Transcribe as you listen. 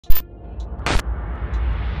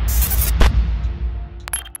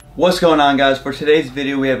What's going on, guys? For today's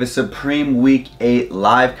video we have a Supreme Week 8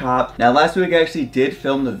 live cop. Now last week I actually did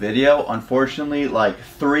film the video. Unfortunately, like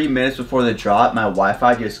 3 minutes before the drop my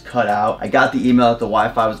Wi-Fi just cut out. I got the email that the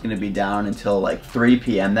Wi-Fi was going to be down until like 3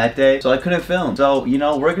 p.m. that day, so I couldn't film. So you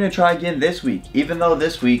know, we're going to try again this week, even though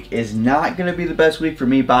this week is not going to be the best week for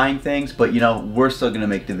me buying things, but you know, we're still going to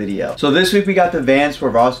make the video. So this week we got the Vans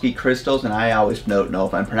Swarovski crystals, and I always don't know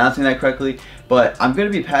if I'm pronouncing that correctly, but I'm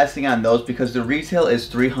going to be passing on those because the retail is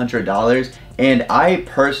 $300, and I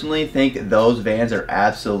personally think those Vans are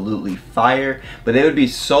absolutely fire, but they would be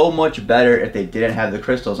so much better if they didn't have the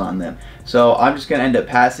crystals on them. So I'm just going to end up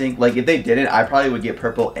passing. Like, if they didn't, I probably would get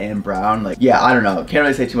purple and brown. Like, yeah, I don't know. Can't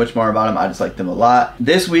really say too much more about them. I just like them a lot.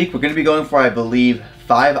 This week, we're going to be going for, I believe,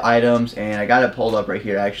 5 items, and I got it pulled up right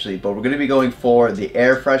here, actually, but we're going to be going for the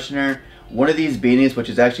air freshener, one of these beanies, which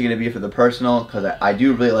is actually going to be for the personal because I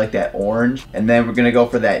do really like that orange. And then we're going to go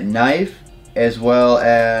for that knife, as well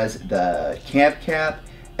as the camp cap,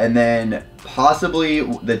 and then possibly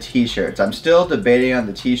the t-shirts. I'm still debating on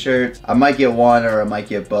the t-shirts. I might get one or I might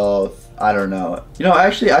get both. I don't know. You know,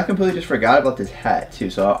 actually, I completely just forgot about this hat too.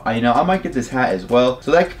 So, I might get this hat as well.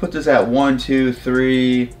 So that puts us at 1, 2,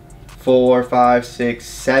 3, 4, 5, 6,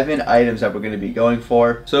 7 items that we're going to be going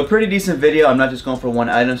for. So a pretty decent video. I'm not just going for one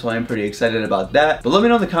item, so I'm pretty excited about that. But let me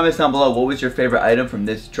know in the comments down below what was your favorite item from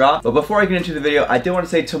this drop. But before I get into the video, I did want to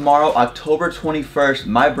say tomorrow, October 21st,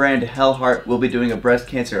 my brand Hellheart will be doing a breast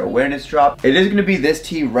cancer awareness drop. It is going to be this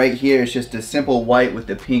tee right here. It's just a simple white with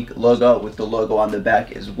the pink logo, with the logo on the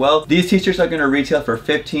back as well. These t-shirts are going to retail for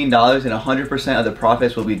 $15, and 100% of the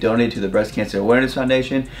profits will be donated to the Breast Cancer Awareness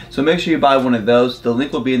Foundation. So make sure you buy one of those. The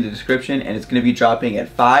link will be in the description, and it's going to be dropping at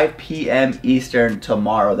 5 p.m. Eastern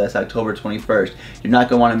tomorrow. That's October 21st. You're not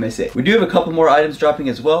going to want to miss it. We do have a couple more items dropping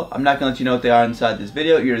as well. I'm not going to let you know what they are inside this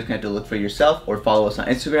video. You're just going to have to look for yourself or follow us on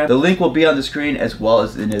Instagram. The link will be on the screen as well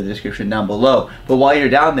as in the description down below. But while you're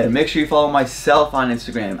down there, make sure you follow myself on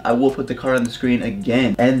Instagram. I will put the card on the screen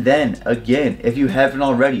again. And then again, if you haven't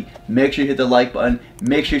already, make sure you hit the like button.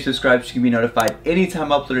 Make sure you subscribe so you can be notified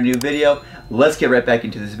anytime I upload a new video. Let's get right back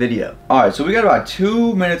into this video. Alright, so we got about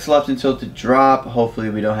 2 minutes left until the drop. Hopefully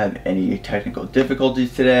we don't have any technical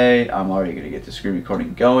difficulties today. I'm already going to get the screen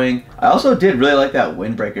recording going. I also did really like that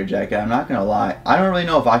windbreaker jacket. I'm not going to lie. I don't really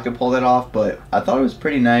know if I could pull that off, but I thought it was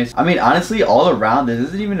pretty nice. I mean, honestly, all around, this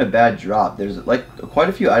isn't even a bad drop. There's like quite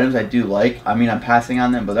a few items I do like. I mean, I'm passing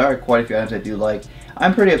on them, but there are quite a few items I do like.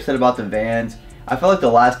 I'm pretty upset about the Vans. I feel like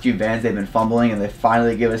the last few Vans they've been fumbling, and they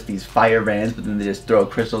finally give us these fire Vans, but then they just throw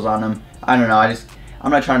crystals on them. I don't know,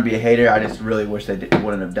 I'm not trying to be a hater. I just really wish they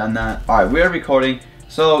wouldn't have done that. Alright, we are recording.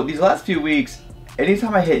 So these last few weeks,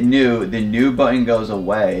 anytime I hit new, the new button goes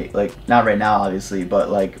away. Like, not right now obviously,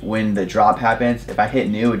 but like when the drop happens, if I hit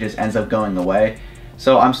new, it just ends up going away.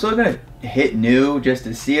 So I'm still gonna hit new just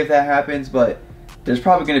to see if that happens, but there's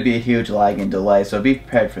probably gonna be a huge lag and delay, so be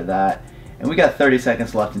prepared for that. And we got 30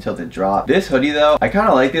 seconds left until the drop. This hoodie though, I kind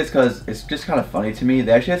of like this because it's just kind of funny to me.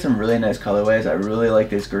 They actually had some really nice colorways. I really like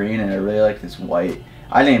this green and I really like this white.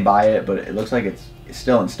 I didn't buy it, but it looks like it's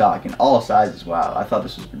still in stock in all sizes. Wow, I thought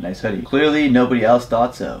this was a nice hoodie. Clearly nobody else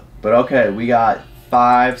thought so. But okay, we got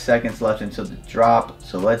 5 seconds left until the drop.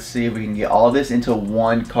 So let's see if we can get all this into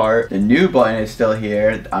one cart. The new button is still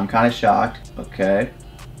here. I'm kind of shocked. Okay,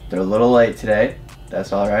 they're a little late today.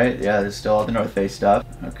 That's alright. Yeah, there's still all the North Face stuff.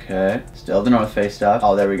 Okay, still the North Face stuff.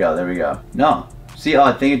 Oh, there we go, there we go. No. See, oh,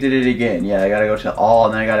 I think it did it again. Yeah, I gotta go to all,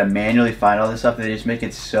 and then I gotta manually find all this stuff. They just make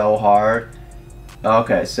it so hard.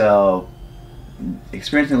 Okay, so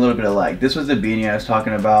experiencing a little bit of lag. This was the beanie I was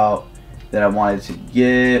talking about that I wanted to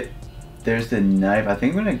get. There's the knife. I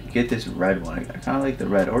think I'm gonna get this red one. I kind of like the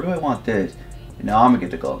red. Or do I want this? No, I'm gonna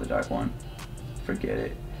get the glow in the dark one. Forget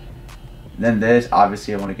it. Then this,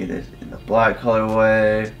 obviously I want to get this in the black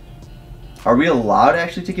colorway. Are we allowed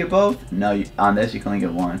actually to get both? No, on this you can only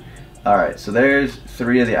get one. Alright, so there's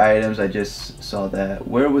 3 of the items. I just saw that.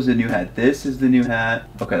 Where was the new hat? This is the new hat.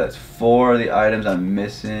 Okay, that's 4 of the items I'm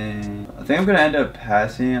missing. I think I'm going to end up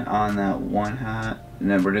passing on that one hat. And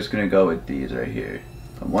then we're just going to go with these right here.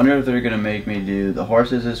 I wonder if they're going to make me do the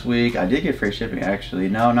horses this week. I did get free shipping actually.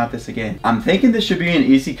 No, not this again. I'm thinking this should be an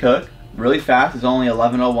easy cook. Really fast. It's only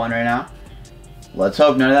 11:01 right now. Let's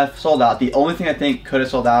hope none of that sold out. The only thing I think could have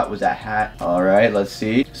sold out was that hat. Alright, let's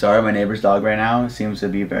see. Sorry, my neighbor's dog right now seems to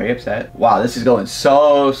be very upset. Wow, this is going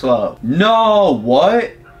so slow. No,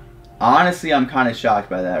 what? Honestly, I'm kind of shocked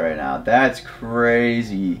by that right now. That's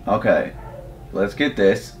crazy. Okay, let's get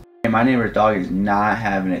this. My neighbor's dog is not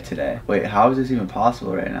having it today. Wait, how is this even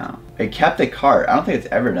possible right now? It kept the cart. I don't think it's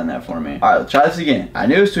ever done that for me. All right, let's try this again. I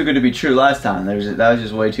knew it was too good to be true last time. That was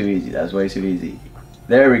just way too easy. That was way too easy.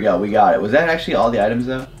 There we go. We got it. Was that actually all the items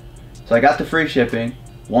though? So I got the free shipping.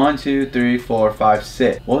 1, 2, 3, 4, 5,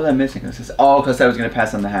 6. What was I missing? Oh, because I was going to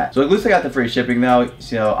pass on the hat. So at least I got the free shipping though,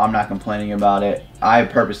 so I'm not complaining about it. I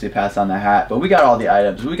purposely passed on the hat, but we got all the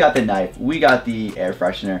items. We got the knife, we got the air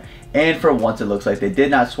freshener, and for once it looks like they did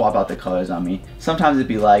not swap out the colors on me. Sometimes it'd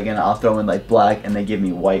be lagging, I'll throw in like black and they give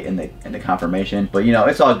me white in the confirmation. But you know,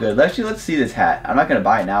 it's all good. Let's see this hat. I'm not going to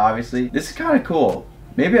buy it now, obviously. This is kind of cool.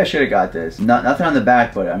 Maybe I should have got this. Nothing on the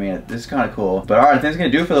back, but I mean, this is kind of cool. But alright, I think that's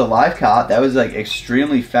going to do it for the live cop. That was like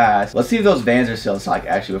extremely fast. Let's see if those Vans are still in stock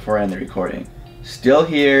actually before I end the recording. Still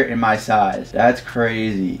here in my size. That's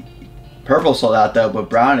crazy. Purple sold out though, but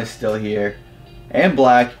brown is still here. And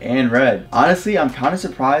black and red. Honestly, I'm kind of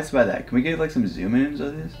surprised by that. Can we get like some zoom ins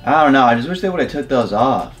of this? I don't know. I just wish they would have took those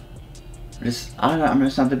off. I don't know. I'm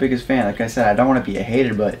just not the biggest fan. Like I said, I don't want to be a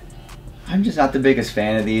hater, but I'm just not the biggest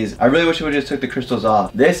fan of these. I really wish it would have just took the crystals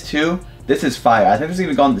off. This too, this is fire. I think this is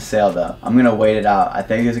gonna go on the sale though. I'm gonna wait it out. I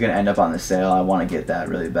think this is gonna end up on the sale. I wanna get that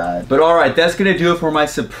really bad. But alright, that's gonna do it for my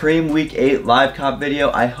Supreme Week 8 live cop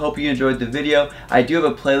video. I hope you enjoyed the video. I do have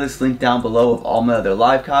a playlist linked down below of all my other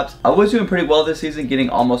live cops. I was doing pretty well this season, getting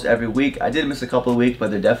almost every week. I did miss a couple of weeks,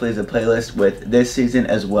 but there definitely is a playlist with this season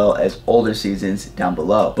as well as older seasons down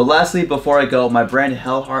below. But lastly, before I go, my brand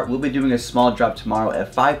Hellheart will be doing a small drop tomorrow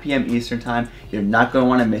at 5 p.m. Eastern time. You're not going to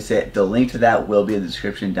want to miss it. The link to that will be in the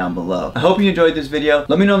description down below. I hope you enjoyed this video.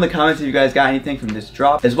 Let me know in the comments if you guys got anything from this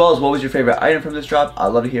drop, as well as what was your favorite item from this drop. I'd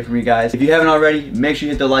love to hear from you guys. If you haven't already, make sure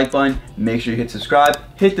you hit the like button, make sure you hit subscribe,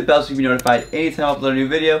 hit the bell so you can be notified anytime I upload a new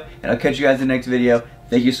video, and I'll catch you guys in the next video.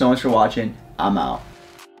 Thank you so much for watching. I'm out.